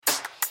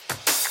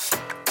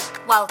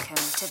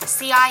Welcome to the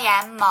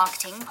CIM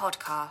Marketing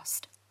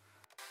Podcast.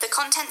 The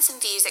contents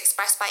and views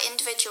expressed by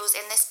individuals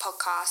in this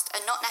podcast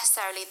are not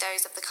necessarily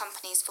those of the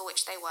companies for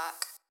which they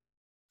work.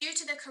 Due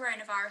to the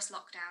coronavirus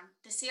lockdown,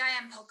 the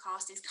CIM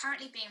podcast is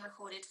currently being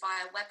recorded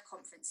via web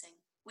conferencing.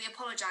 We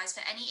apologise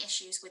for any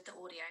issues with the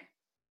audio.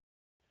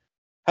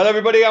 Hello,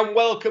 everybody, and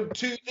welcome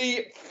to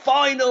the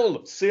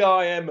final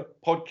CIM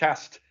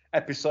podcast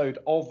episode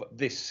of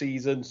this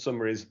season.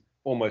 Summer is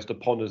almost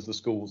upon us. The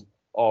schools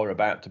are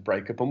about to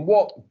break up. And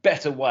what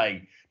better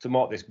way to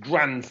mark this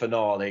grand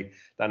finale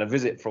than a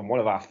visit from one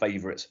of our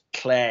favourites,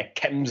 Claire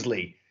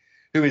Kemsley,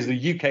 who is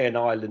the UK and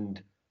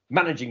Ireland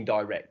Managing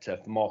Director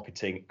for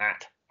Marketing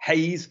at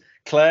Hays.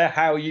 Claire,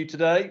 how are you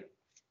today?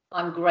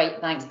 I'm great,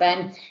 thanks,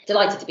 Ben.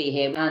 Delighted to be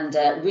here and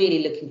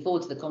really looking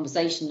forward to the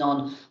conversation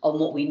on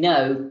what we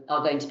know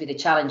are going to be the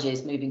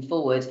challenges moving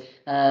forward,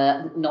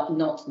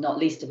 not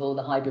least of all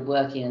the hybrid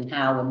working and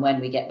how and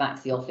when we get back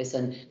to the office,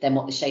 and then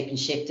what the shape and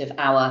shift of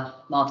our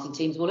marketing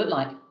teams will look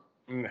like.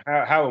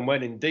 How and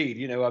when indeed.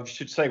 You know, I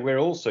should say we're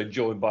also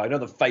joined by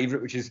another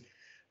favourite, which is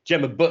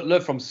Gemma Butler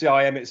from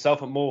CIM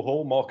itself at Moore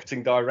Hall,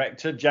 Marketing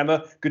Director.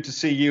 Gemma, good to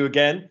see you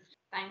again.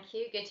 Thank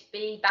you, good to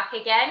be back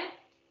again.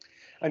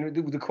 And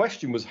the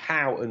question was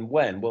how and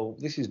when. Well,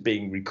 this is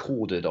being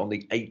recorded on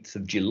the 8th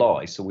of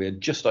July, so we're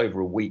just over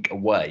a week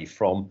away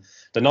from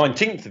the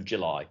 19th of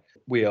July.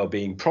 We are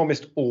being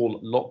promised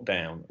all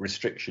lockdown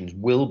restrictions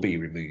will be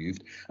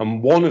removed.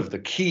 And one of the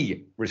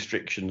key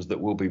restrictions that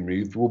will be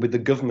removed will be the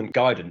government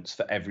guidance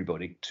for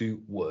everybody to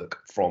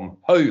work from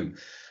home.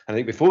 I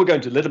think before we go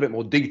into a little bit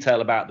more detail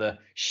about the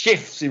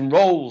shifts in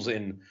roles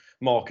in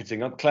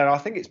marketing, Claire, I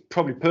think it's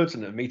probably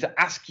pertinent of me to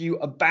ask you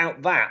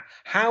about that.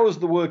 How has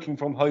the working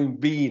from home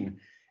been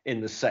in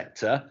the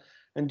sector,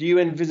 and do you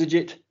envisage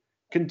it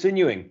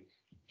continuing?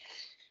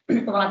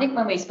 Well, I think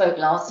when we spoke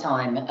last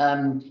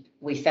time,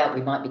 we felt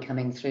we might be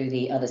coming through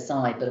the other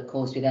side, but of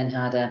course we then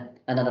had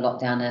another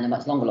lockdown and a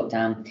much longer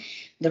lockdown.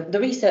 The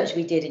research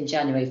we did in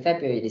January,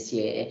 February this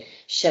year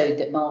showed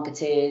that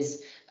marketers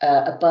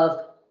above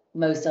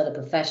most other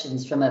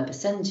professions from a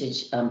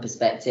percentage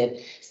perspective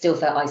still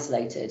felt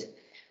isolated.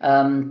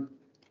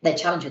 Their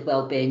challenge with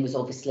well-being was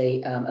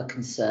obviously a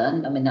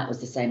concern. I mean, that was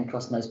the same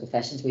across most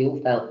professions. We all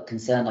felt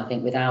concerned, I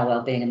think, with our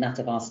well-being and that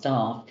of our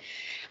staff.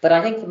 But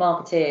I think for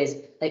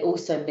marketeers, they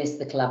also missed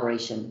the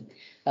collaboration.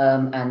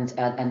 And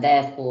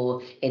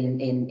therefore,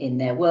 in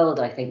their world,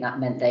 I think that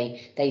meant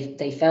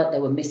they felt they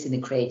were missing the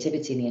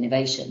creativity and the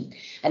innovation.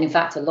 And in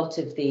fact, a lot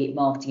of the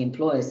marketing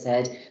employers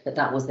said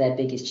that was their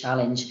biggest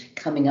challenge,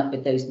 coming up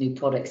with those new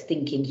products,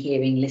 thinking,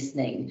 hearing,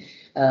 listening.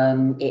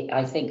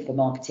 I think for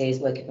marketeers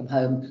working from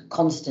home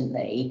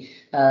constantly,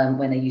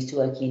 when they're used to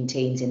working in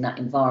teams in that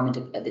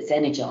environment that's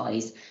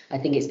energized, I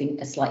think it's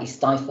been slightly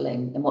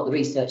stifling. And what the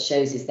research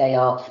shows is they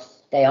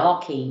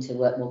are keen to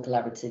work more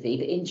collaboratively,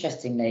 but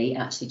interestingly,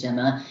 actually,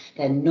 Gemma,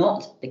 they're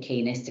not the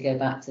keenest to go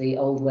back to the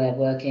old way of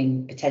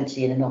working,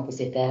 potentially in an office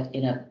if they're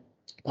in a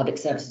public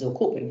services or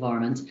corporate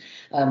environment,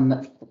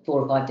 4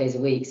 or 5 days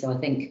a week. So I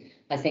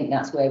think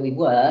that's where we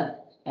were.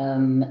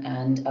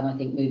 And I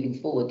think moving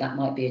forward, that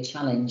might be a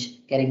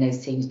challenge, getting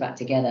those teams back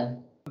together.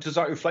 Does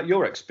that reflect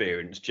your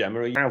experience,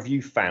 Gemma? How have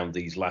you found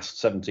these last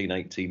 17,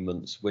 18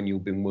 months when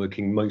you've been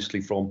working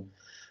mostly from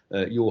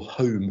your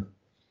home?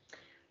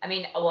 I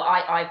mean, well,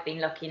 I've been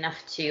lucky enough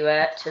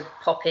to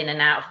pop in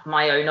and out of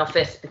my own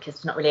office because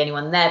there's not really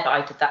anyone there, but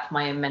I did that for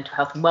my own mental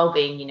health and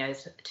well-being, you know,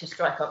 to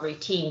strike up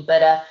routine.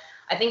 But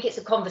I think it's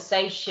a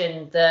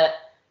conversation that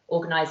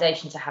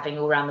organisations are having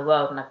all around the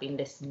world, and I've been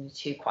listening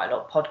to quite a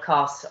lot of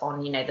podcasts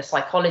on, you know, the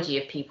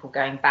psychology of people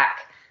going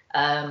back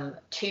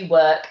to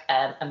work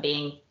and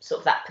being sort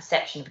of that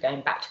perception of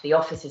going back to the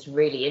office is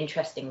really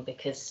interesting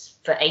because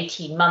for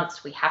 18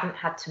 months we haven't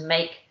had to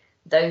make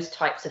those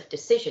types of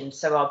decisions.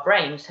 So our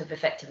brains have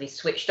effectively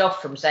switched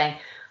off from saying,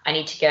 I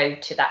need to go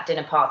to that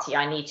dinner party,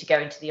 I need to go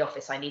into the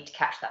office, I need to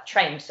catch that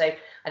train. So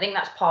I think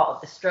that's part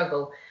of the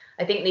struggle.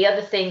 I think the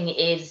other thing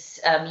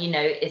is,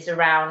 is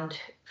around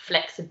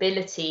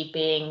flexibility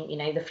being, you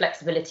know, the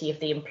flexibility of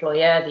the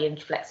employer, the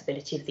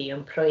inflexibility of the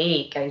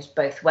employee goes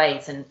both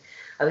ways. And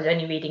I was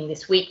only reading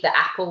this week that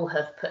Apple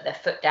have put their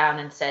foot down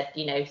and said,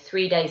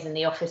 3 days in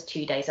the office,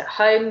 2 days at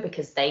home,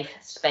 because they've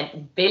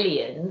spent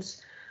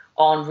billions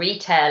on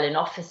retail and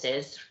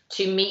offices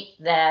to meet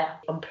their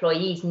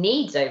employees'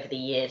 needs over the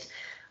years.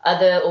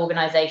 Other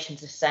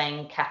organisations are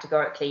saying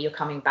categorically you're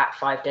coming back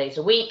 5 days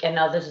a week, and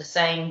others are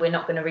saying we're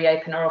not going to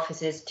reopen our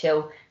offices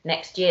till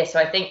next year. So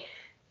I think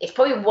it's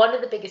probably one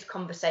of the biggest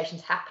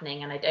conversations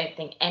happening, and I don't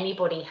think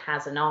anybody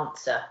has an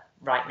answer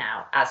right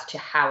now as to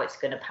how it's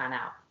going to pan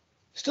out.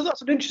 Still,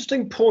 that's an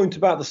interesting point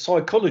about the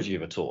psychology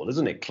of it all,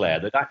 isn't it, Claire?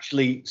 That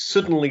actually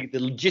suddenly the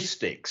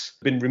logistics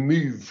have been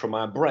removed from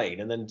our brain,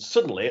 and then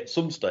suddenly at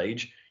some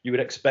stage you would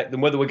expect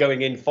them, whether we're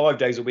going in 5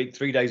 days a week,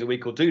 3 days a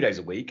week or 2 days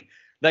a week,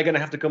 they're going to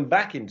have to come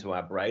back into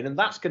our brain, and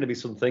that's going to be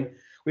something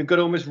we've got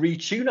to almost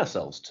retune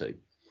ourselves to.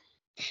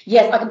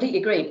 Yes, I completely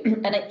agree.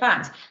 And in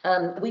fact,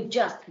 we've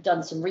just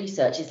done some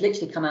research. It's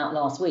literally come out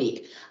last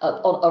week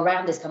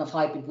around this kind of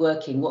hybrid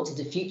working. What does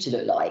the future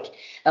look like?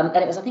 And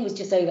it was, I think, it was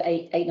just over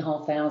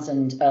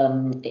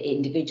 8,500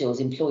 individuals,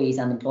 employees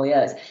and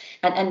employers.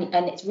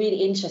 And it's really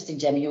interesting,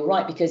 Gemma. You're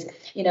right, because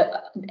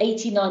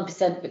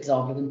 89%, for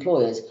example, of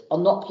employers are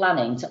not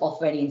planning to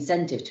offer any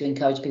incentive to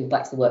encourage people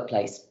back to the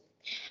workplace.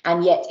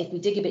 And yet, if we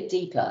dig a bit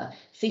deeper,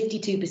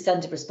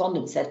 52% of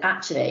respondents said,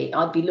 actually,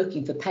 I'd be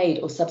looking for paid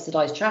or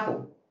subsidised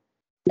travel.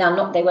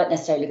 Now, they weren't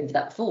necessarily looking for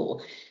that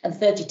before. And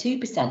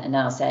 32% are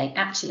now saying,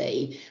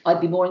 actually,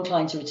 I'd be more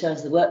inclined to return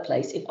to the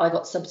workplace if I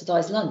got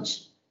subsidised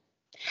lunch.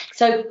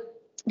 So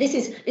this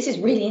is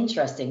really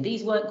interesting.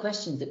 These weren't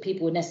questions that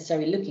people were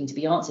necessarily looking to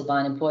be answered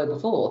by an employer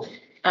before.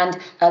 And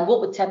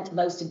what would tempt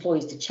most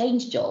employees to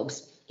change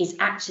jobs is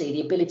actually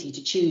the ability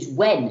to choose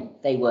when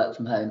they work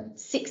from home.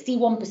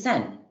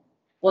 61%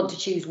 want to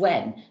choose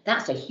when.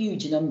 That's a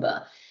huge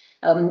number.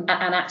 And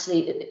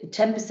actually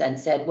 10%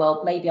 said,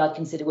 well, maybe I'd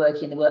consider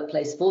working in the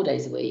workplace 4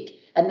 days a week.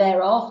 And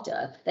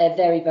thereafter, they're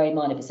very, very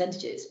minor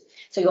percentages.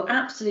 So you're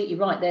absolutely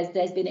right.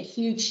 There's been a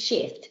huge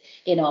shift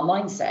in our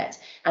mindset.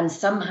 And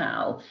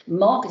somehow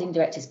marketing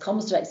directors,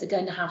 comms directors are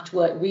going to have to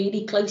work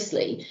really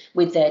closely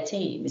with their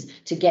teams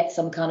to get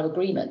some kind of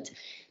agreement.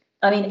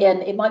 I mean,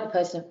 and it might be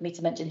personal for me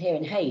to mention here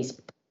in Hayes,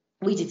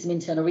 we did some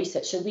internal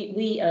research. So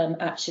we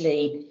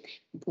actually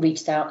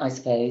reached out, I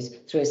suppose,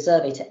 through a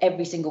survey to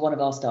every single one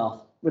of our staff,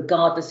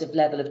 regardless of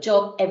level of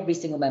job, every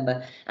single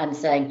member, and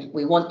saying,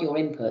 we want your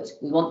input.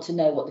 We want to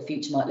know what the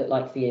future might look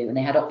like for you. And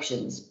they had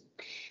options,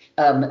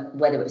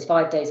 whether it was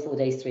 5 days, 4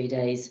 days, 3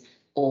 days,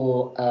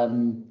 or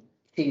 2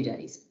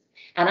 days.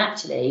 And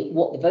actually,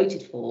 what they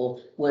voted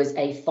for was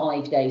a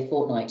 5-day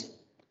fortnight.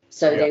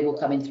 So they will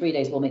come in 3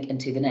 days one week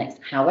and 2 the next.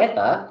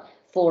 However,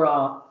 for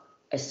our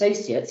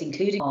associates,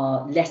 including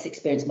our less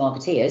experienced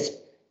marketeers,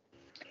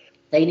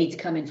 they need to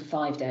come in for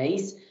 5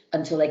 days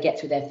until they get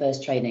through their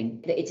first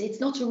training.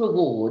 It's not a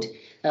reward.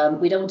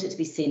 We don't want it to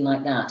be seen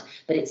like that,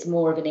 but it's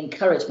more of an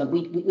encouragement.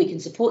 We can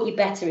support you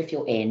better if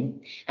you're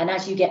in, and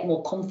as you get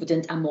more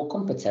confident and more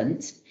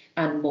competent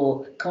and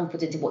more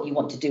confident in what you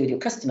want to do with your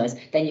customers,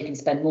 then you can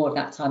spend more of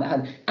that time at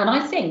home. And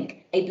I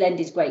think a blend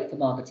is great for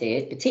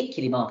marketeers,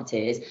 particularly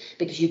marketeers,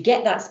 because you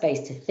get that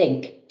space to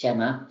think,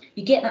 Gemma.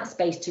 You get that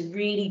space to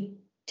really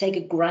take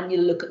a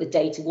granular look at the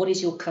data. What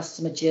is your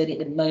customer journey at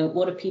the moment?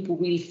 What are people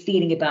really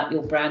feeling about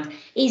your brand?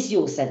 Is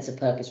your sense of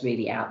purpose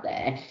really out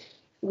there?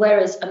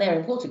 Whereas, and they're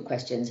important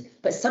questions,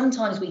 but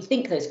sometimes we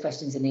think those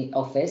questions in the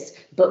office,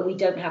 but we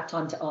don't have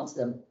time to answer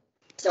them.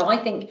 So I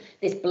think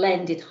this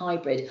blended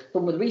hybrid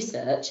from the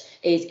research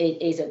is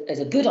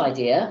a good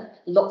idea.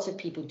 Lots of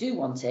people do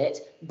want it,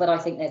 but I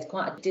think there's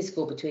quite a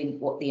discord between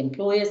what the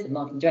employers, the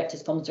marketing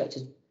directors, comms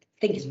directors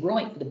think is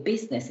right for the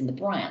business and the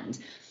brand,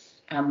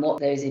 and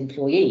what those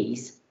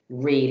employees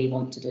really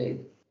want to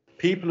do.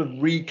 People have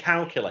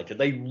recalculated,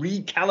 they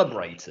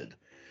recalibrated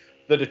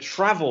that a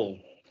travel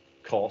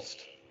cost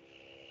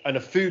and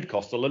a food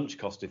cost, a lunch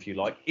cost, if you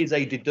like, is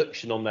a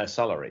deduction on their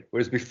salary.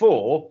 Whereas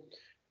before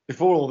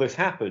all this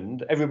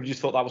happened, everybody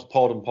just thought that was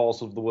part and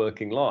parcel of the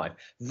working life.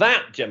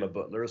 That, Gemma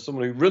Butler, as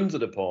someone who runs a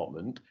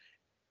department,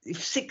 if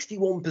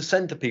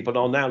 61% of people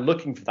are now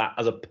looking for that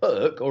as a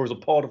perk or as a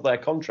part of their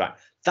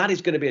contract, that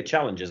is going to be a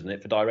challenge, isn't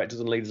it, for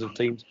directors and leaders of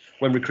teams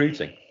when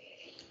recruiting?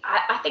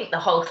 I think the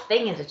whole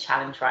thing is a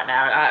challenge right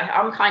now.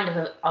 I'm kind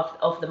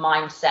of the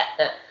mindset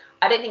that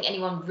I don't think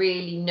anyone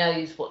really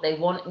knows what they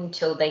want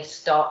until they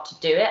start to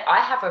do it. I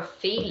have a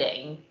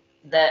feeling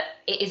that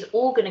it is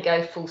all going to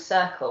go full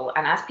circle.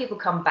 And as people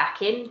come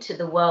back into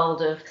the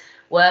world of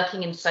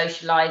working and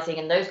socializing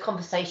and those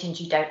conversations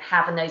you don't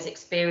have and those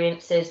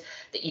experiences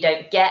that you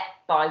don't get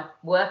by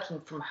working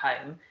from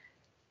home,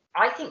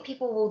 I think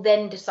people will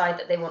then decide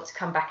that they want to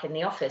come back in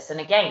the office.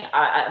 And again,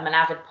 I'm an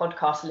avid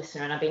podcast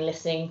listener, and I've been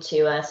listening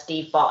to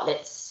Steve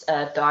Bartlett's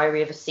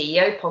Diary of a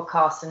CEO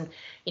podcast. And,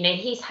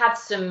 he's had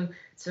some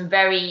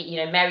very,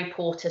 Mary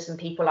Portas and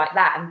people like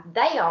that. And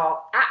they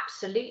are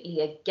absolutely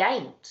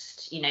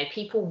against,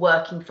 people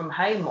working from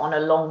home on a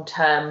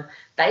long-term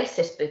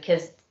basis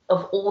because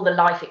of all the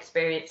life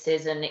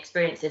experiences and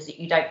experiences that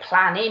you don't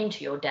plan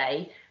into your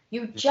day.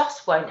 You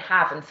just won't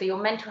have, and for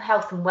your mental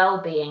health and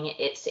well-being,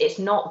 it's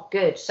not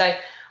good. So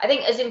I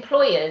think as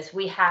employers,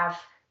 we have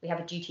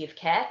a duty of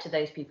care to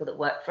those people that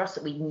work for us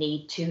that we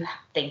need to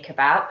think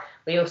about.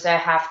 We also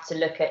have to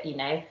look at,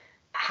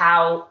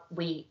 how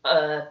we,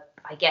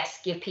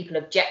 give people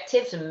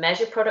objectives and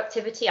measure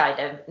productivity.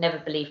 I never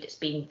believed it's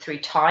been through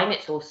time.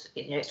 It's also,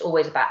 it's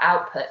always about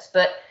outputs,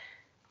 but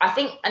I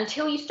think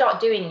until you start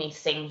doing these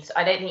things,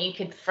 I don't think you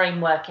could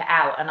framework it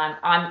out. And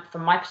I'm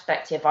from my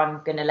perspective,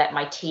 I'm going to let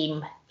my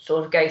team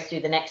sort of go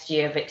through the next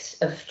year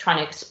of trying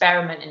to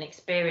experiment and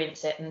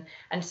experience it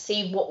and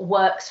see what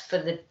works for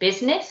the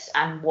business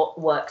and what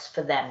works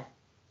for them.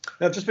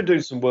 Now, I've just been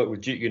doing some work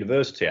with Duke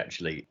University,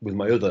 actually, with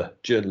my other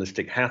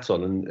journalistic hat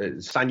on, and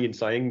Sanyan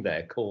Saing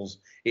there calls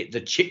it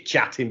the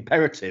chit-chat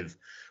imperative,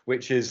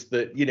 which is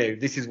that,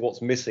 this is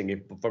what's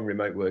missing from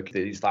remote work.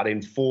 It's that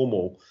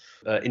informal,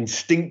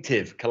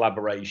 instinctive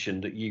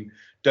collaboration that you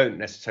don't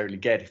necessarily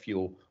get if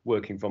you're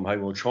working from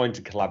home or trying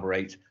to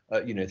collaborate,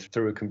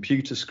 through a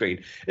computer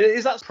screen.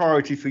 Is that a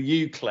priority for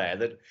you, Claire,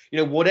 that,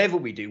 whatever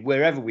we do,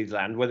 wherever we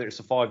land, whether it's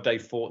a 5-day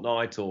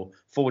fortnight or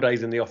 4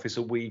 days in the office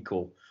a week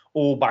or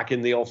all back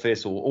in the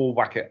office or all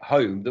back at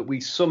home, that we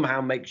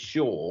somehow make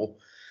sure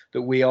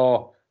that we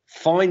are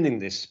finding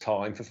this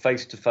time for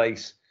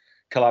face-to-face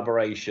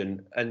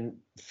collaboration, and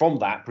from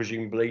that,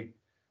 presumably,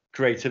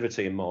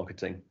 creativity in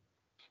marketing?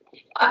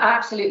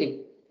 Absolutely.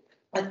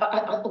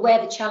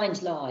 Where the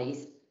challenge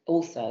lies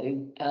also,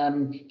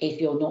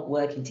 if you're not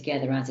working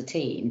together as a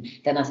team,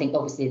 then I think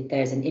obviously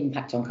there's an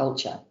impact on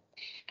culture.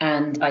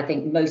 And I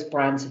think most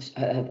brands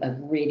have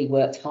really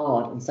worked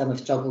hard, and some have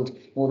struggled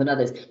more than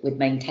others with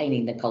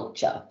maintaining the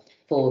culture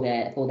for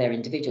their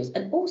individuals,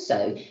 and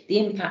also the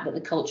impact that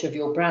the culture of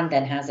your brand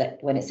then has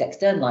when it's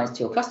externalized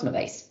to your customer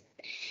base.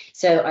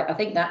 So I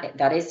think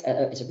that is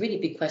a really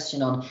big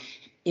question on,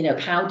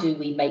 how do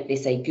we make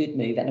this a good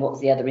move, and what's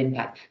the other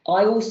impact?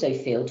 I also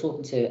feel,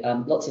 talking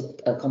to lots of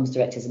comms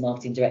directors and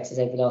marketing directors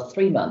over the last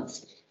 3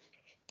 months,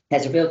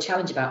 there's a real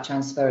challenge about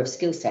transfer of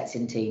skill sets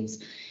in teams.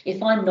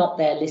 If I'm not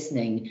there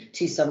listening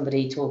to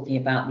somebody talking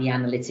about the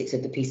analytics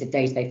of the piece of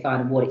data they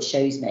found and what it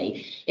shows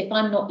me, if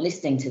I'm not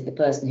listening to the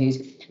person who's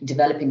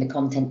developing the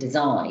content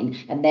design,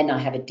 and then I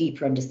have a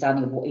deeper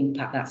understanding of what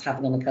impact that's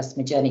having on the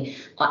customer journey,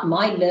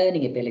 my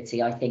learning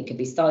ability, I think, can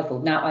be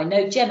stifled. Now, I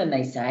know Gemma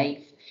may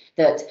say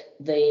that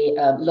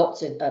the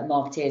lots of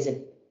marketeers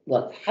have,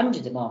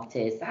 hundreds of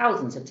marketeers,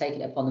 thousands have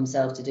taken it upon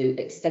themselves to do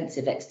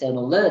extensive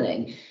external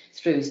learning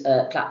through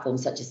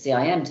platforms such as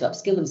CIM to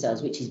upskill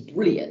themselves, which is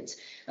brilliant.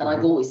 And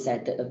I've always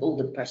said that of all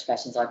the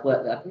professions I've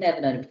worked with, I've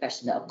never known a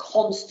profession that are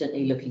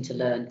constantly looking to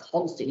learn,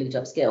 constantly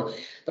looking to upskill.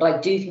 But I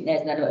do think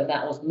there's an element of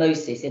that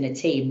osmosis in a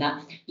team,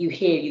 that you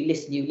hear, you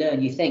listen, you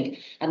learn, you think.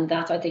 And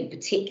that, I think,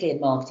 particularly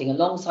in marketing,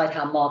 alongside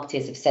how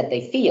marketers have said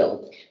they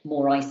feel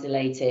more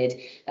isolated,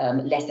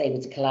 less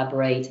able to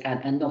collaborate,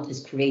 and not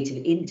as creative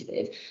and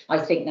innovative, I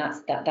think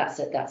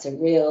that's a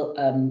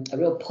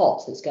real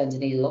pot that's going to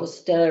need a lot of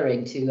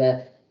stirring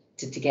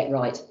to get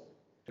right.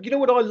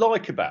 What I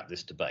like about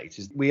this debate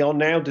is we are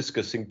now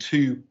discussing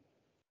two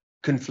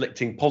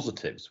conflicting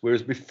positives,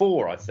 whereas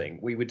before, I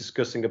think, we were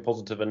discussing a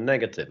positive and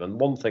negative. And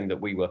one thing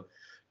that we were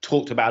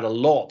talked about a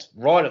lot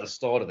right at the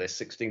start of this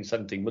 16,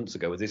 17 months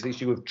ago was this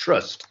issue of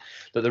trust,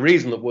 that the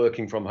reason that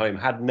working from home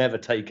had never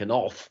taken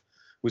off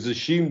was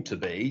assumed to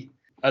be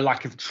a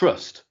lack of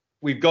trust.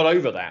 We've got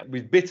over that.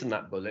 We've bitten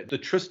that bullet. The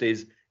trust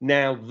is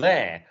now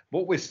there.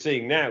 What we're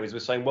seeing now is we're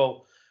saying,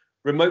 well,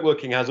 remote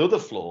working has other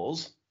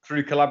flaws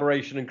through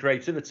collaboration and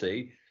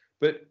creativity,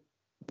 but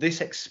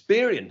this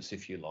experience,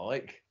 if you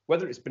like,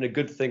 whether it's been a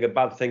good thing, a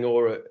bad thing,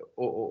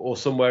 or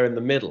somewhere in the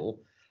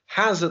middle,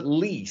 has at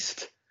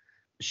least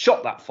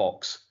shot that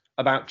fox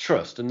about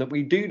trust, and that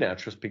we do now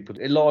trust people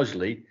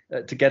largely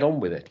to get on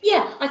with it.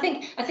 Yeah, I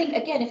think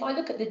again, if I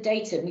look at the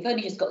data, and we've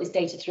only just got this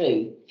data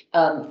through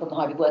from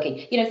hybrid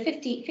working,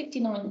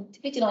 59 and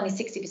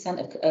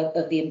 60%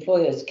 of the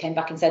employers came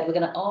back and said, we're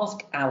going to ask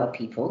our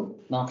people,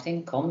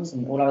 marketing, comms,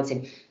 and all our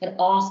team, and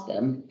ask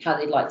them how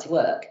they'd like to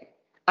work.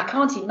 I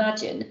can't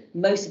imagine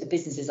most of the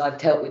businesses I've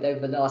dealt with over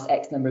the last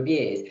X number of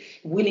years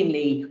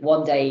willingly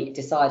one day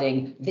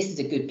deciding this is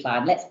a good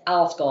plan, let's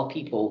ask our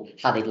people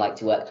how they'd like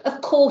to work.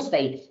 Of course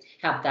they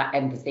have that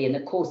empathy, and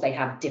of course they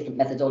have different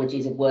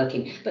methodologies of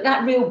working, but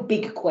that real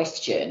big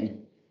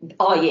question,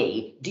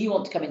 i.e., do you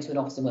want to come into an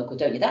office and work or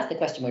don't you? That's the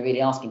question we're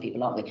really asking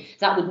people, aren't we?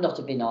 That would not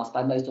have been asked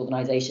by most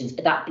organisations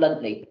that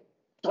bluntly.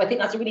 So I think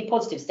that's a really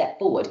positive step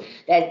forward.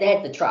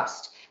 There's the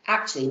trust.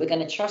 Actually, we're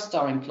going to trust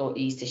our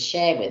employees to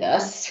share with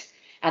us,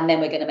 and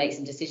then we're going to make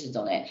some decisions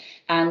on it.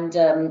 And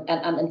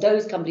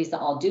those companies that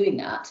are doing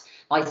that,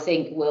 I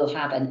think, will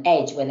have an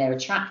edge when they're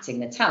attracting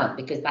the talent,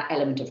 because that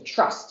element of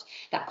trust,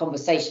 that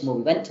conversation where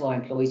we went to our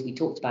employees, we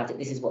talked about it,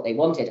 this is what they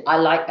wanted. I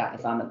like that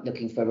if I'm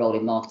looking for a role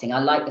in marketing. I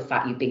like the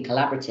fact you've been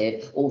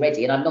collaborative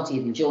already, and I've not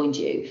even joined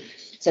you.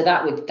 So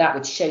that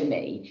would show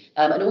me.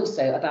 And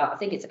also I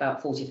think it's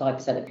about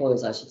 45% of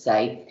employers, I should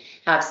say,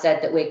 have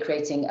said that we're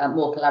creating a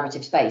more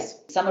collaborative space.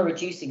 Some are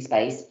reducing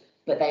space,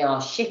 but they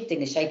are shifting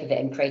the shape of it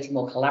and creating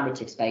more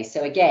collaborative space.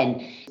 So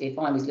again, if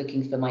I was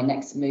looking for my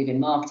next move in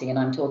marketing, and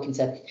I'm talking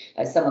to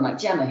someone like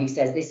Gemma, who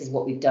says this is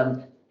what we've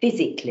done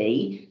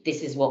physically,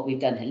 this is what we've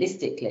done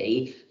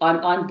holistically,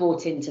 I'm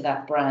bought into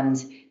that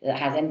brand that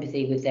has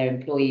empathy with their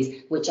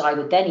employees, which I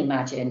would then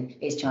imagine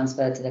is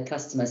transferred to the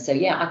customers. So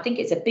yeah, I think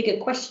it's a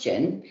bigger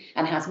question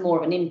and has more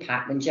of an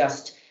impact than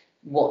just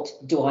what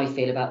do I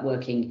feel about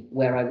working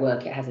where I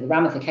work. It has, the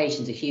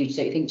ramifications are huge.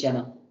 So you think,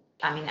 Gemma?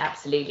 I mean,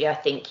 absolutely. I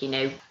think,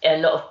 a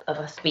lot of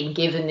us have been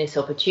given this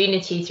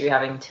opportunity through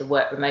having to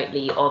work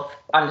remotely of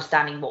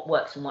understanding what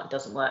works and what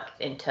doesn't work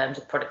in terms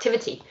of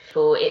productivity.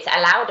 So it's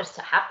allowed us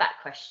to have that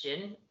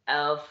question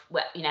of,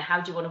 how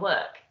do you want to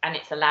work? And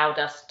it's allowed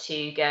us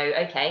to go,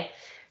 okay,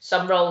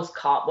 some roles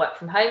can't work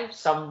from home,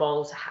 some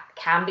roles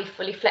can be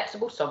fully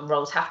flexible, some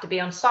roles have to be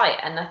on site.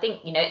 And I think,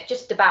 it's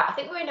just about, I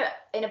think we're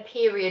in a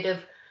period of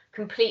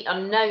complete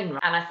unknown,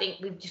 and I think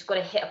we've just got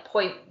to hit a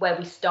point where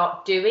we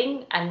start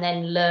doing and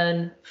then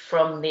learn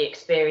from the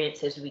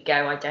experience as we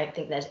go. I don't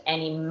think there's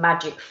any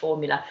magic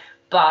formula,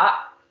 but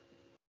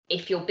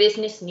if your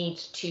business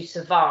needs to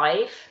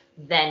survive,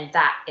 then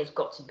that has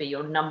got to be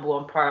your number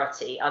one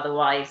priority.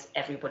 Otherwise,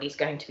 everybody's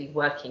going to be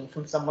working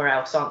from somewhere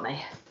else, aren't they?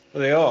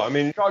 Well, they are. I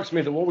mean, it strikes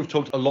me that what we've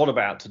talked a lot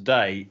about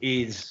today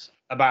is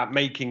about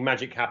making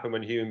magic happen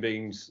when human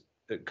beings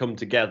come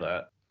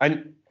together.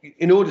 And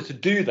in order to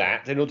do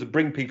that, in order to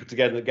bring people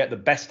together and get the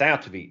best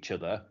out of each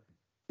other,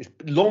 it's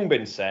long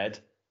been said,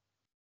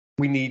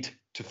 we need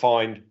to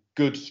find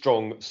good,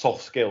 strong,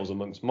 soft skills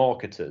amongst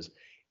marketers.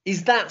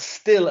 Is that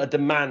still a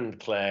demand,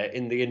 Claire,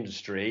 in the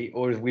industry,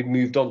 or have we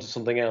moved on to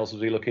something else as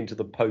we look into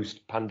the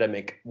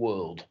post-pandemic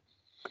world?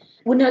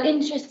 Well, no,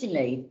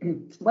 interestingly,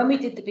 when we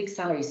did the big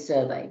salary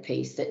survey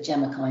piece that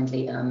Gemma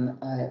kindly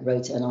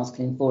wrote an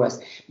article in for us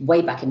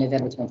way back in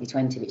November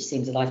 2020, which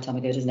seems a lifetime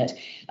ago, doesn't it?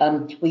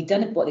 We've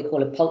done what they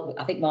call a pulse,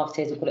 I think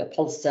marketers will call it a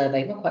pulse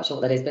survey. I'm not quite sure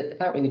what that is, but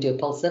apparently we do a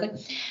pulse survey.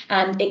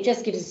 And it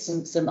just gives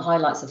us some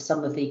highlights of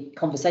some of the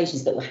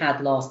conversations that were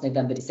had last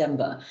November,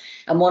 December.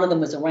 And one of them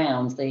was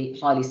around the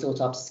highly sought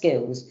after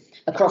skills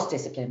across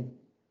discipline.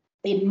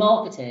 In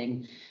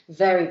marketing,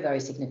 very, very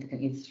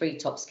significantly, the three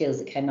top skills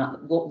that came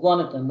out, one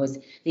of them was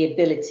the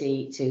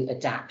ability to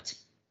adapt.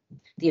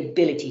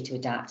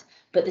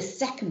 But the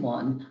second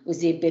one was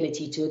the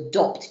ability to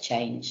adopt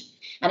change.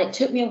 And it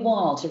took me a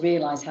while to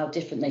realise how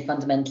different they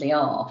fundamentally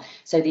are.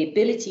 So the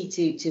ability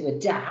to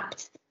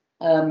adapt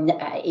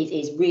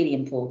is really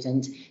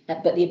important,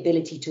 but the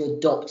ability to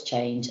adopt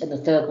change. And the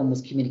third one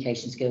was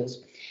communication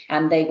skills.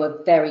 And they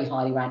were very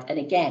highly ranked. And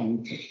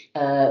again,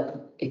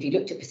 if you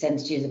looked at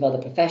percentages of other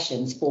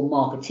professions for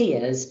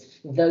marketeers,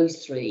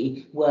 those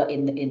three were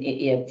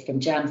from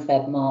Jan,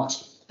 Feb, March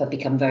have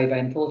become very,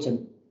 very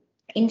important.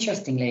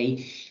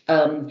 Interestingly,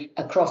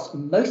 across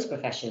most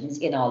professions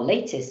in our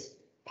latest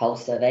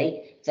pulse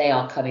survey, they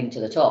are coming to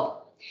the top.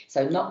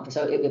 So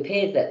it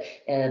appears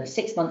that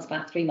 6 months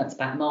back, 3 months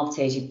back,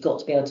 marketers, you've got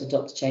to be able to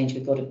adopt change.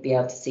 We've got to be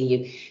able to see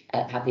you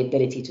have the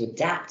ability to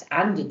adapt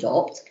and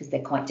adopt, because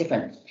they're quite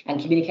different,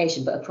 and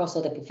communication. But across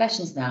other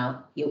professions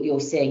now, you're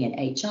seeing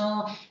in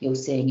HR, you're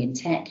seeing in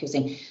tech, you're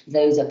seeing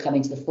those are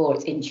coming to the fore.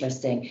 It's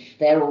interesting.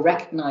 They're all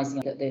recognising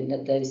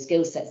that those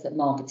skill sets that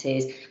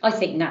marketers, I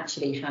think,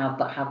 naturally have,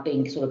 but have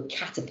been sort of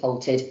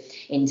catapulted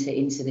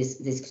into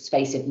this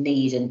space of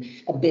need and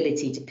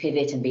ability to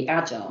pivot and be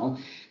agile.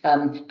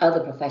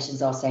 Other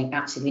professions are saying,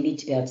 actually, we need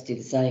to be able to do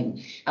the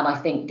same. And I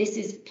think this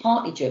is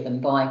partly driven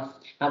by,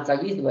 as I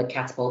use the word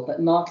catapult,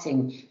 but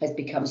marketing has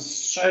become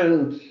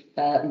so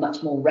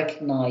much more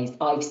recognised,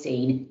 I've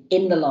seen,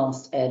 in the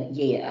last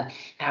year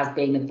as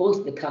being the voice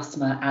of the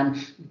customer, and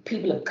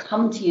people have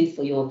come to you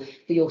for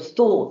your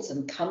thoughts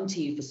and come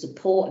to you for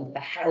support and for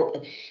help,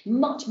 and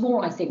much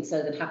more, I think,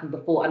 so than happened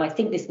before. And I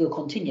think this will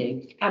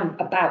continue, and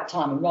about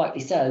time, and rightly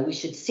so. We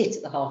should sit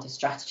at the heart of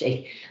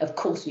strategy. Of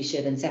course we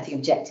should, and setting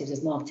objectives as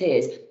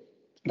marketeers.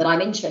 But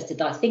I'm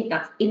interested, I think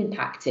that's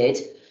impacted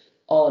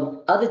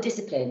on other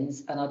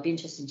disciplines, and I'd be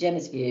interested in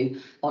Gemma's view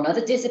on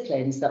other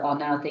disciplines that are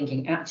now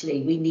thinking,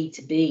 actually, we need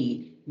to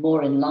be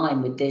more in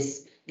line with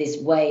this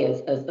way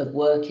of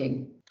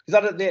working. Is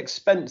that at the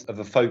expense of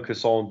a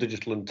focus on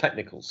digital and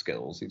technical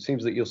skills? It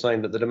seems that you're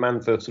saying that the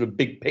demand for sort of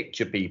big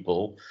picture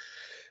people,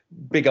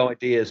 big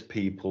ideas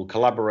people,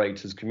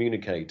 collaborators,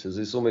 communicators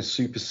is almost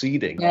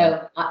superseding.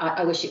 No,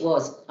 I wish it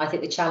was. I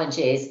think the challenge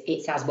is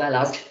it's as well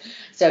as.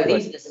 So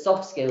these are the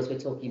soft skills we're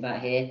talking about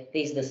here.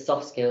 These are the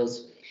soft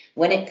skills.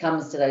 When it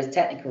comes to those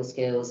technical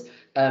skills,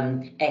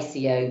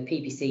 SEO,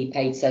 PPC,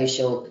 paid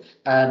social,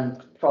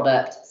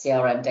 product,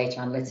 CRM,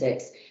 data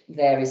analytics,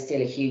 there is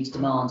still a huge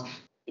demand.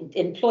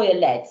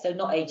 Employer-led, so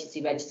not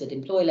agency registered,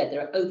 employer-led,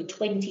 there are over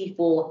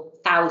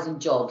 24,000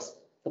 jobs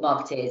for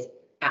marketers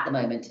at the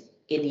moment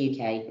in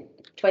the UK.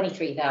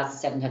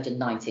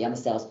 23,790. I'm a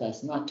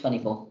salesperson, right?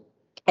 24.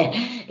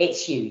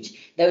 It's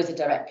huge. Those are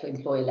direct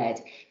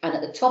employer-led. And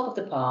at the top of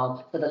the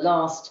pile for the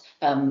last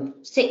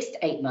 6 to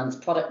 8 months,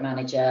 product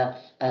manager,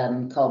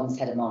 comms,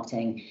 head of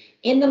marketing.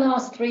 In the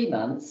last 3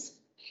 months,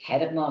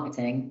 head of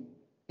marketing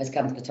has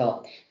come to the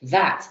top.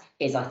 That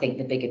is, I think,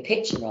 the bigger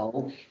picture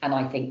role. And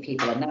I think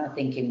people are now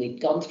thinking we've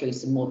gone through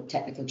some more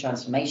technical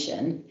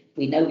transformation.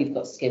 We know we've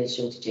got skills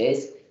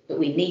shortages, but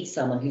we need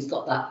someone who's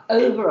got that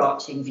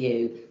overarching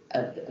view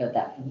of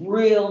that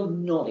real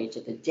knowledge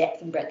of the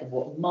depth and breadth of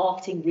what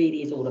marketing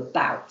really is all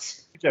about.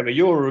 Gemma,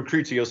 you're a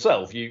recruiter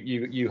yourself.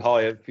 You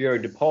hire for your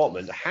own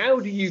department.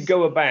 How do you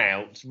go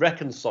about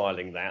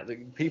reconciling that, the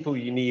people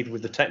you need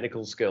with the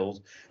technical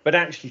skills, but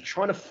actually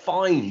trying to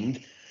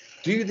find,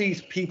 do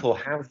these people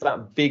have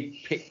that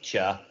big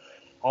picture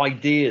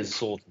ideas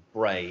sort of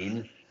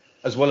brain,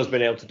 as well as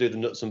being able to do the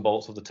nuts and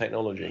bolts of the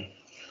technology?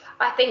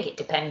 I think it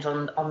depends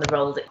on the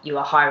role that you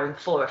are hiring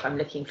for. If I'm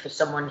looking for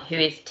someone who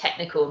is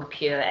technical and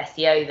pure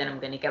SEO, then I'm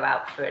going to go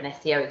out for an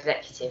SEO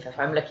executive. If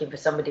I'm looking for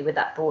somebody with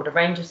that broader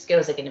range of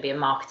skills, they're going to be a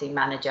marketing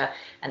manager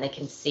and they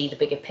can see the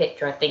bigger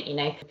picture. I think,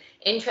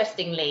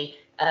 interestingly,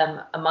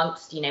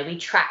 amongst, we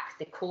track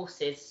the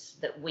courses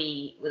that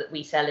we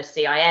sell as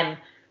CIM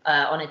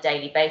on a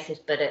daily basis,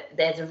 but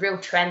there's a real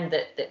trend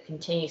that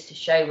continues to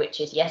show, which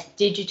is, yes,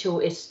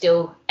 digital is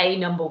still a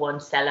number one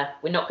seller.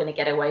 We're not going to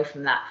get away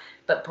from that.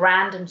 But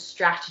brand and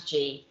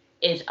strategy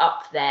is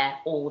up there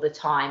all the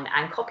time,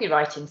 and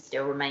copywriting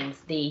still remains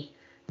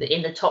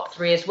in the top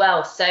three as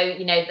well. So,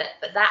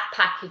 that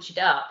packaged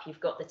up,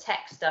 you've got the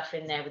tech stuff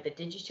in there with the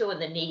digital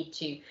and the need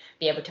to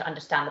be able to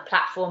understand the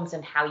platforms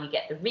and how you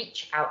get the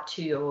reach out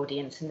to your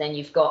audience. And then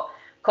you've got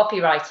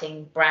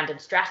copywriting, brand and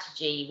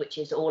strategy, which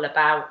is all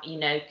about,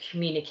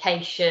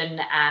 communication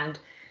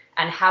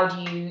and how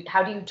do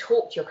you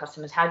talk to your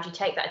customers? How do you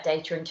take that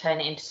data and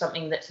turn it into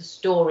something that's a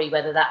story,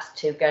 whether that's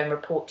to go and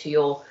report to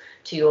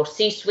your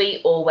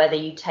C-suite, or whether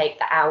you take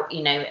that out,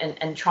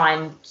 and try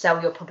and sell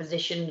your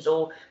propositions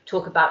or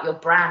talk about your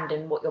brand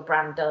and what your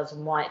brand does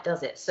and why it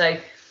does it. So,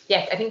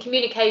 yeah, I think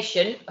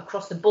communication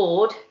across the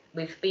board,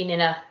 we've been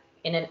in an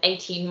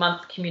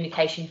 18-month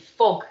communication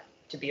fog,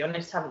 to be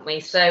honest, haven't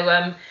we?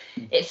 So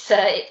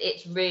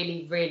it's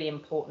really, really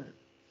important.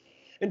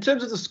 In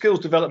terms of the skills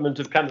development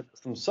of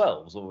candidates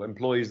themselves or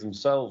employees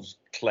themselves,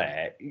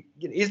 Claire,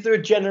 is there a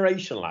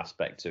generational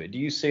aspect to it? Do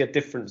you see a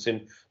difference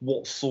in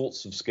what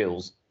sorts of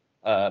skills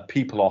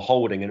people are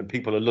holding and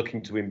people are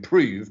looking to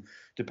improve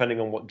depending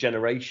on what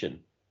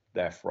generation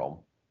they're from?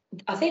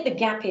 I think the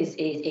gap is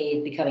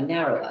becoming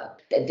narrower.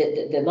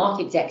 The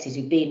market executives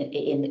who've been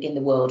in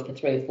the world for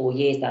 3 or 4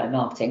 years now in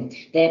marketing,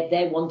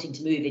 they're wanting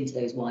to move into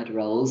those wider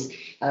roles,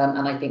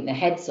 and I think the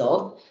heads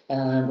of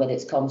whether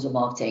it's comms or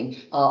marketing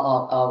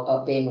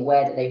are being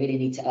aware that they really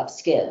need to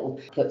upskill,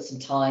 put some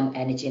time,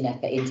 energy, and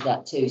effort into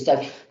that too.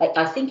 So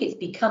I think it's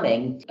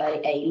becoming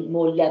a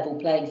more level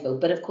playing field.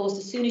 But of course,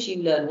 as soon as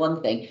you learn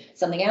one thing,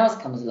 something else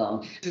comes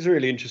along. This is a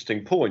really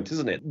interesting point,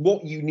 isn't it?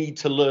 What you need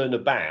to learn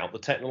about, the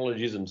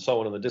technologies and so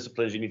on, and the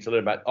disciplines you need to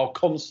learn about are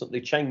constantly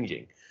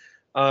changing.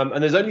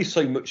 And there's only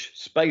so much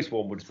space,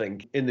 one would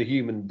think, in the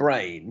human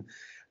brain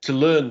to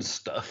learn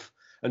stuff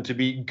and to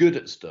be good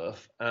at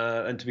stuff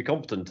and to be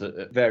competent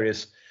at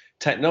various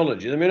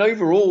technologies. I mean,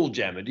 overall,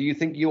 Gemma, do you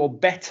think you're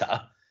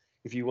better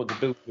if you want to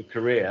build a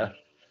career,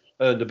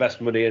 earn the best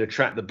money and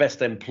attract the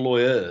best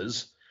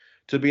employers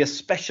to be a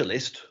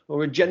specialist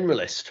or a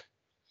generalist?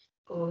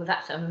 Oh,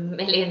 that's $1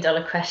 million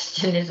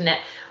question, isn't it?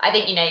 I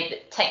think,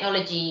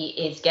 technology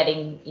is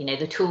getting,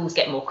 the tools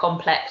get more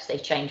complex. They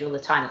change all the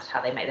time. That's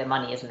how they make their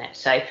money, isn't it?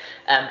 So,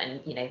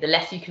 and, the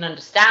less you can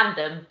understand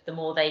them, the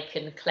more they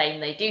can claim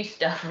they do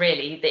stuff,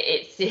 really.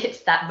 It's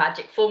that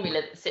magic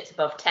formula that sits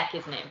above tech,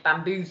 isn't it? It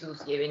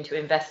bamboozles you into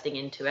investing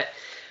into it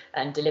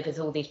and delivers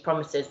all these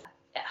promises.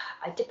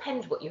 It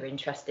depends what you're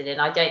interested in.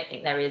 I don't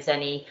think there is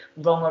any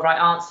wrong or right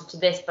answer to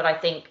this, but I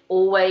think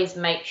always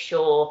make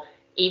sure,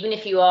 even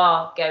if you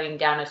are going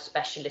down a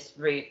specialist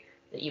route,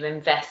 that you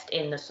invest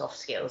in the soft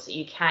skills, that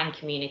you can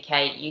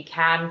communicate, you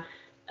can,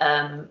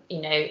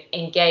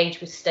 engage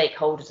with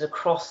stakeholders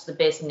across the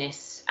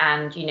business,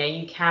 and,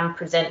 you can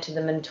present to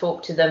them and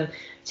talk to them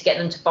to get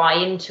them to buy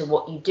into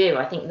what you do.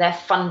 I think they're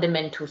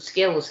fundamental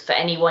skills for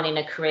anyone in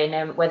a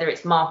career, whether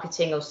it's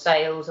marketing or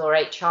sales or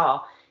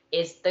HR,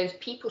 is those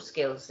people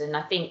skills. And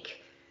I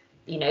think,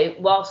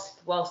 whilst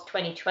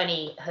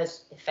 2020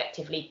 has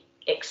effectively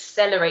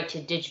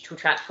accelerated digital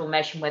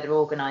transformation, whether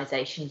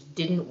organizations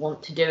didn't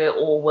want to do it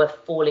or were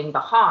falling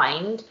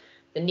behind,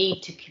 the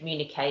need to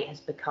communicate has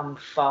become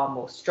far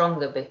more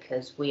stronger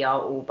because we are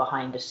all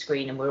behind a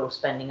screen and we're all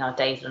spending our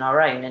days on our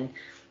own. And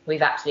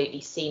we've absolutely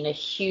seen a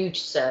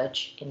huge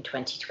surge in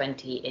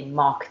 2020 in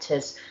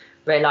marketers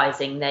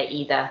realizing they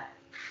either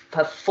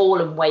have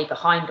fallen way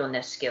behind on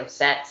their skill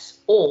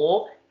sets,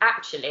 or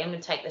actually, I'm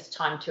going to take this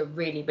time to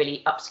really,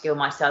 really upskill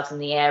myself in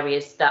the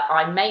areas that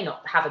I may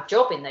not have a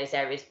job in those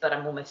areas, but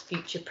I'm almost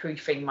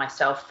future-proofing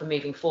myself for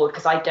moving forward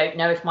because I don't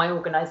know if my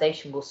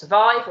organization will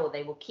survive or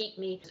they will keep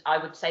me. I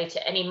would say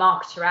to any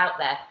marketer out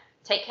there,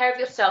 take care of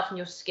yourself and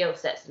your skill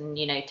sets, and,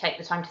 take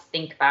the time to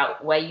think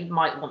about where you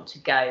might want to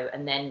go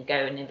and then go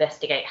and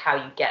investigate how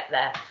you get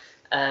there,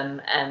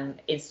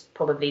 is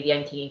probably the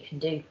only thing you can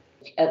do.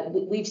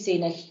 We've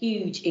seen a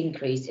huge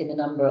increase in the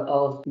number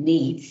of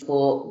needs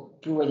for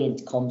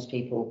brilliant comms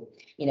people,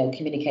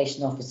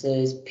 communication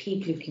officers,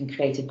 people who can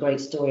create a great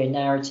story and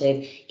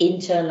narrative,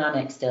 internal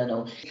and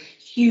external.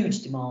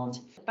 Huge demand,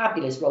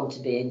 fabulous role to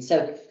be in.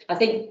 So I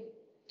think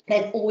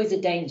there's always a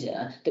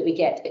danger that we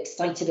get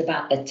excited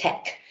about the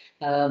tech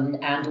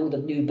and all the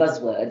new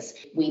buzzwords.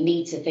 We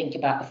need to think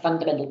about the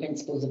fundamental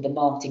principles of the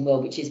marketing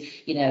world, which is,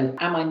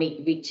 am I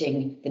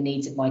reaching the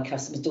needs of my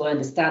customers? Do I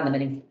understand them?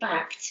 And in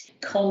fact,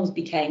 comms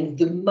became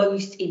the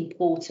most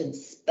important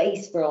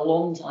space for a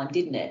long time,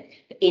 didn't it?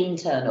 For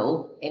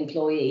internal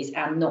employees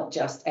and not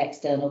just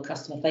external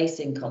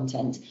customer-facing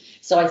content.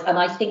 So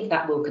I think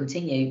that will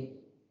continue.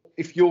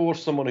 If you're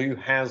someone who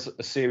has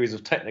a series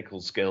of technical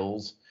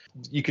skills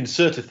You can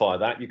certify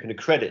that, you can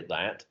accredit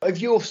that. If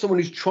you're someone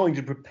who's trying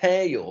to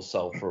prepare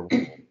yourself for a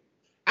role,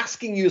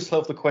 asking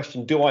yourself the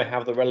question, do I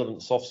have the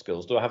relevant soft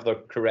skills? Do I have the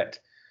correct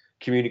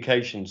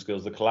communication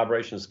skills, the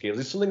collaboration skills,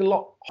 is something a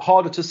lot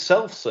harder to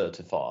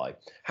self-certify.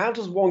 How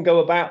does one go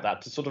about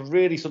that to sort of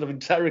really sort of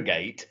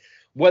interrogate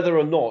whether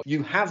or not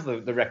you have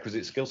the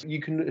requisite skills so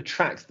you can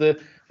attract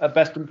the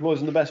best employees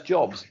and the best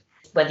jobs?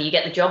 Whether you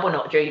get the job or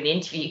not during the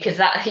interview, because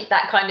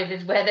that kind of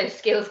is where those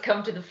skills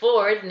come to the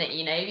fore, isn't it?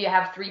 You know, if you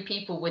have three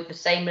people with the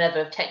same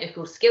level of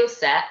technical skill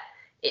set,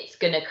 it's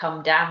going to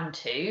come down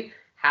to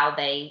how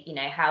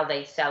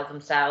they sell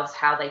themselves,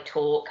 how they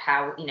talk,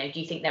 how, do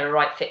you think they're a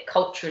right fit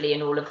culturally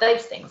and all of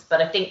those things.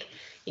 But I think,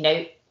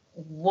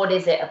 what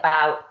is it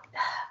about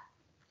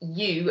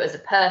you as a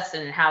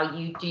person and how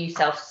you do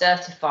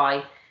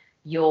self-certify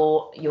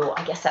your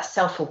I guess that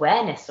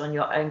self-awareness on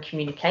your own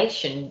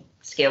communication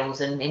skills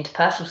and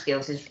interpersonal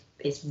skills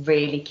is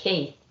really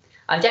key.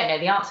 I don't know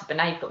the answer, but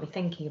now you've got me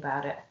thinking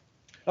about it.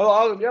 Oh,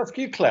 I'll ask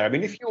you, Claire. I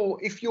mean, if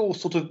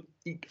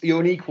you're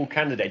an equal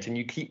candidate and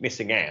you keep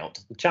missing out,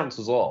 the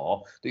chances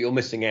are that you're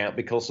missing out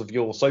because of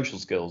your social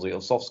skills or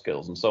your soft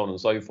skills and so on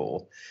and so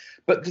forth.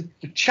 But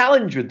the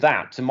challenge with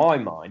that, to my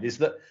mind, is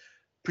that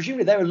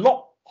presumably they're a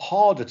lot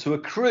harder to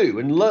accrue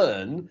and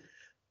learn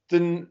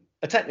than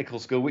a technical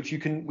skill which you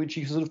can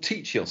sort of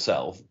teach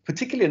yourself,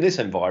 particularly in this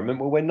environment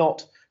where we're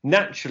not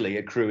naturally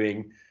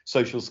accruing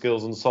social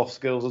skills and soft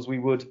skills as we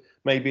would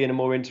maybe in a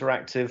more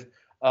interactive,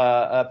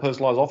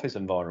 personalised office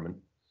environment.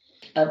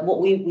 What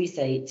we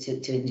say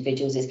to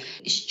individuals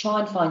is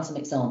try and find some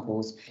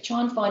examples.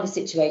 Try and find a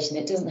situation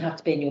that doesn't have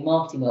to be in your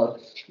marketing world,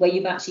 where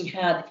you've actually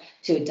had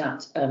to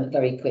adapt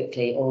very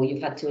quickly, or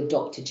you've had to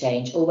adopt a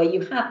change, or where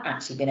you have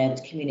actually been able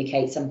to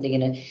communicate something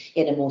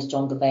in a more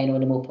stronger vein or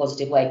in a more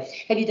positive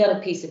way. Have you done a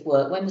piece of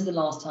work? When was the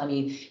last time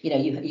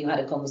you had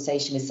a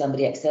conversation with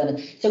somebody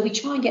external? So we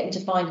try and get them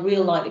to find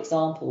real life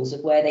examples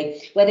of where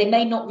they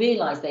may not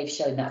realise they've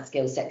shown that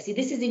skill set. See,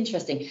 this is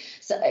interesting.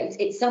 So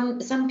it's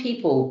some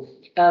people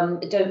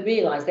don't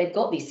realise they've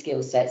got these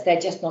skill sets, they're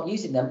just not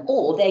using them,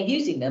 or they're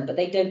using them but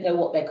they don't know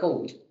what they're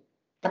called.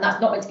 And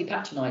that's not meant to be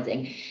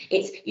patronising.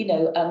 It's,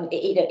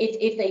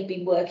 if they've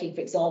been working,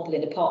 for example,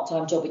 in a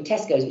part-time job in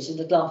Tesco's, which is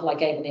an example I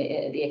gave on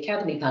the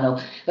Academy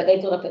panel, but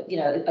they've got up at,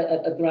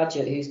 a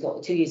graduate who's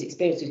got 2 years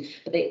experience,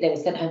 but they were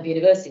sent home from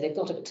university. They've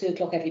got up at 2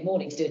 o'clock every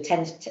morning to do a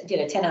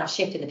 10-hour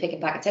shift in the pick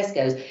and pack at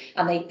Tesco's,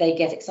 and they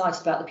get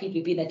excited about the people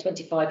who've been there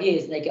 25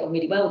 years and they get on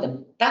really well with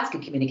them. That's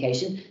good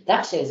communication.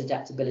 That shows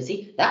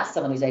adaptability. That's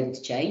someone who's able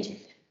to change.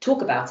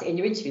 Talk about it in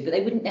your interview, but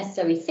they wouldn't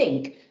necessarily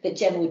think that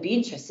Gemma would be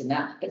interested in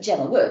that, but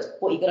Gemma would.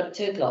 What, you got up at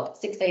 2 o'clock,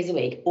 6 days a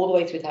week, all the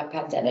way through that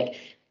pandemic,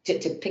 to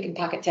pick and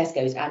pack at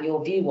Tesco's, and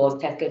your view was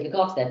Tesco's look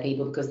after their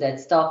people because their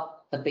staff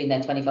have been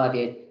there 25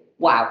 years.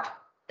 Wow,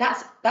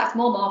 that's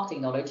more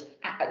marketing knowledge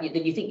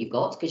than you think you've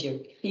got, because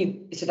you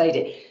surveyed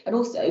it. And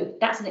also,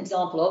 that's an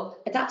example of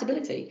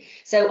adaptability.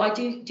 So I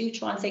do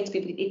try and say to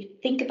people,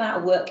 think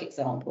about a work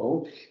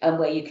example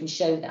where you can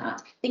show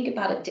that. Think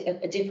about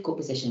a difficult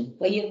position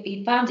where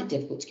you found it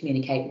difficult to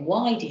communicate.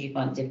 Why did you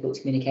find it difficult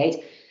to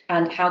communicate?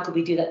 And how could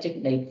we do that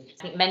differently?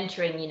 I think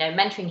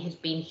mentoring has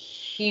been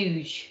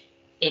huge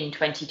in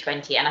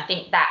 2020, and I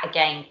think that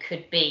again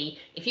could be,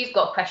 if you've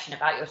got a question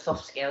about your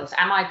soft skills,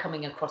 am I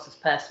coming across as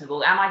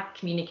personable, how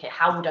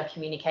would I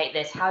communicate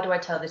this, how do I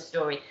tell this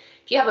story?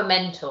 If you have a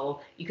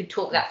mentor, you could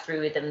talk that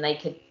through with them. They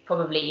could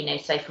probably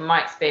say, from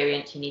my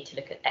experience, you need to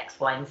look at X,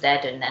 Y, and Z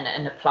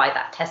and apply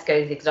that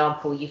Tesco's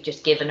example you've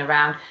just given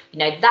around.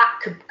 That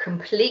could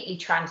completely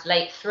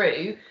translate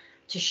through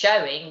to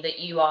showing that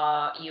you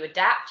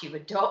adapt, you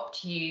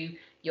adopt,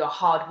 you're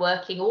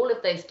hardworking, all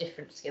of those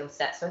different skill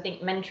sets. So I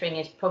think mentoring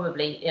is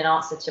probably, in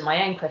answer to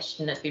my own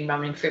question that's been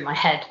running through my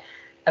head,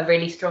 a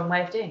really strong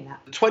way of doing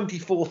that.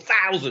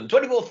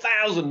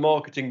 24,000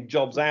 marketing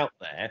jobs out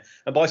there.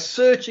 And by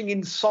searching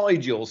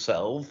inside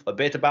yourself a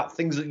bit about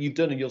things that you've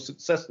done and your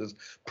successes,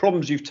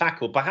 problems you've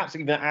tackled, perhaps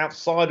even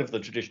outside of the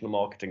traditional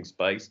marketing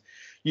space,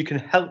 you can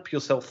help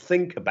yourself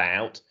think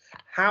about,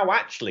 how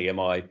actually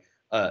am I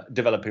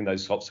developing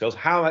those soft skills?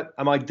 How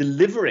am I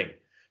delivering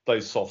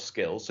those soft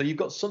skills? So you've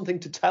got something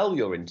to tell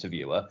your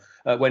interviewer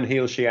when he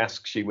or she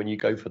asks you when you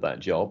go for that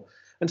job.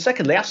 And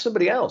secondly, ask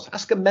somebody else,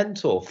 ask a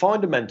mentor,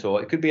 find a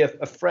mentor. It could be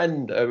a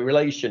friend, a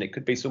relation. It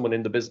could be someone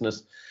in the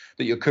business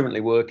that you're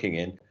currently working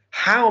in.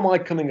 How am I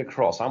coming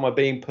across? Am I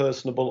being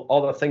personable?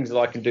 Are there things that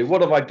I can do? What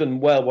have I done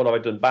well? What have I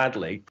done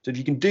badly? So if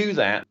you can do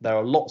that, there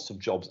are lots of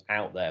jobs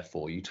out there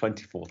for you.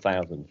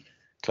 24,000,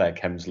 Claire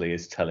Kemsley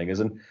is telling us.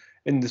 And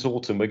in this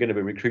autumn, we're going to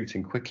be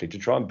recruiting quickly to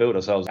try and build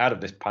ourselves out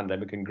of this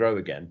pandemic and grow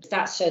again.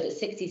 Stats show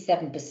that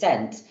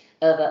 67%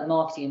 of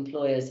marketing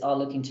employers are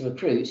looking to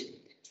recruit.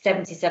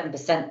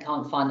 77%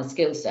 can't find the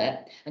skill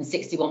set, and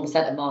 61%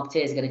 of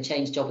marketeers are going to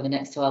change job in the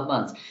next 12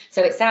 months.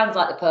 So it sounds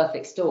like the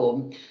perfect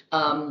storm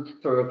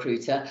for a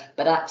recruiter,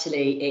 but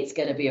actually it's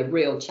going to be a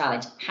real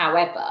challenge.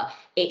 However,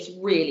 it's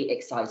really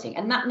exciting,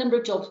 and that number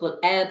of jobs will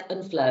ebb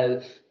and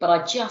flow. But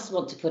I just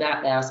want to put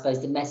out there, I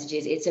suppose, the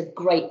messages. It's a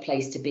great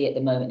place to be at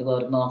the moment in the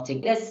world of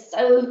marketing. There's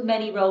so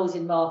many roles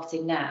in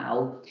marketing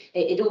now,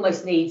 it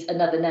almost needs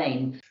another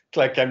name.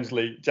 Claire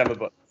Kemsley, Gemma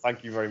Butt,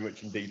 thank you very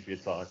much indeed for your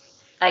time.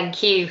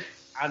 Thank you.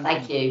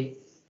 Thank you.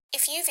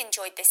 If you've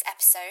enjoyed this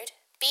episode,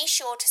 be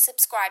sure to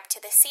subscribe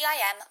to the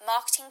CIM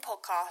Marketing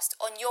Podcast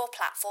on your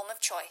platform of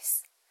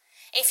choice.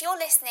 If you're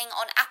listening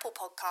on Apple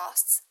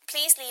Podcasts,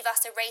 please leave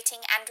us a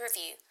rating and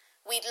review.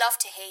 We'd love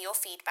to hear your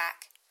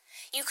feedback.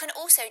 You can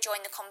also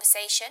join the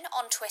conversation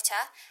on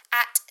Twitter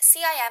at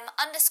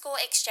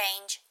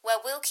CIM_exchange,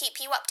 where we'll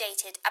keep you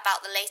updated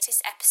about the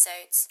latest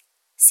episodes.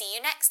 See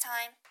you next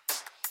time.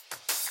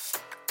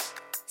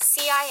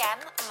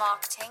 CIM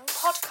Marketing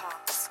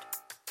Podcast.